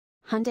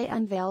Hyundai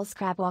unveils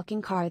crab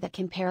walking car that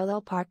can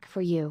parallel park for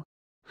you.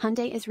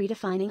 Hyundai is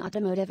redefining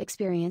automotive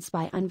experience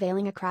by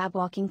unveiling a crab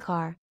walking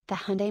car, the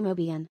Hyundai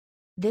Mobian.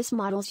 This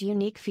model's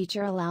unique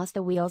feature allows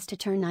the wheels to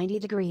turn 90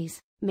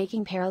 degrees,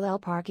 making parallel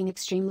parking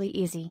extremely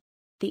easy.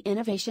 The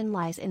innovation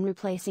lies in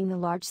replacing the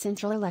large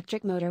central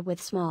electric motor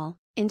with small,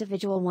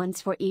 individual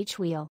ones for each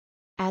wheel.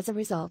 As a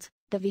result,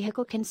 the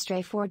vehicle can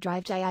strafe or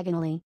drive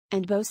diagonally,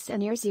 and boasts a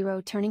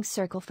near-zero turning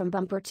circle from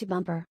bumper to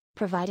bumper,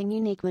 providing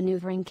unique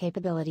maneuvering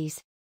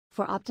capabilities.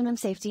 For optimum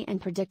safety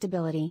and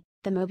predictability,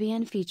 the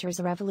Mobian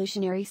features a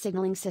revolutionary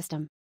signaling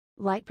system.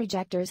 Light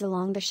projectors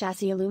along the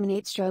chassis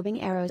illuminate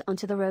strobing arrows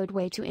onto the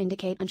roadway to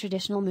indicate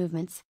untraditional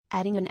movements,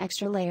 adding an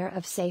extra layer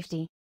of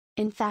safety.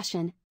 In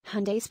fashion,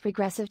 Hyundai's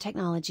progressive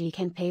technology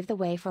can pave the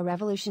way for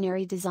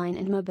revolutionary design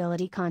and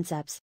mobility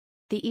concepts.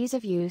 The ease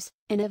of use,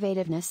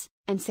 innovativeness,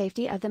 and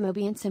safety of the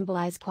Mobian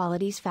symbolize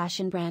qualities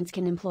fashion brands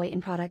can employ in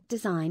product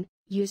design,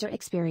 user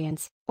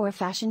experience, or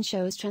fashion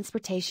shows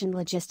transportation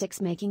logistics,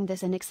 making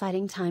this an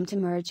exciting time to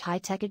merge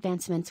high-tech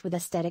advancements with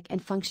aesthetic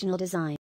and functional design.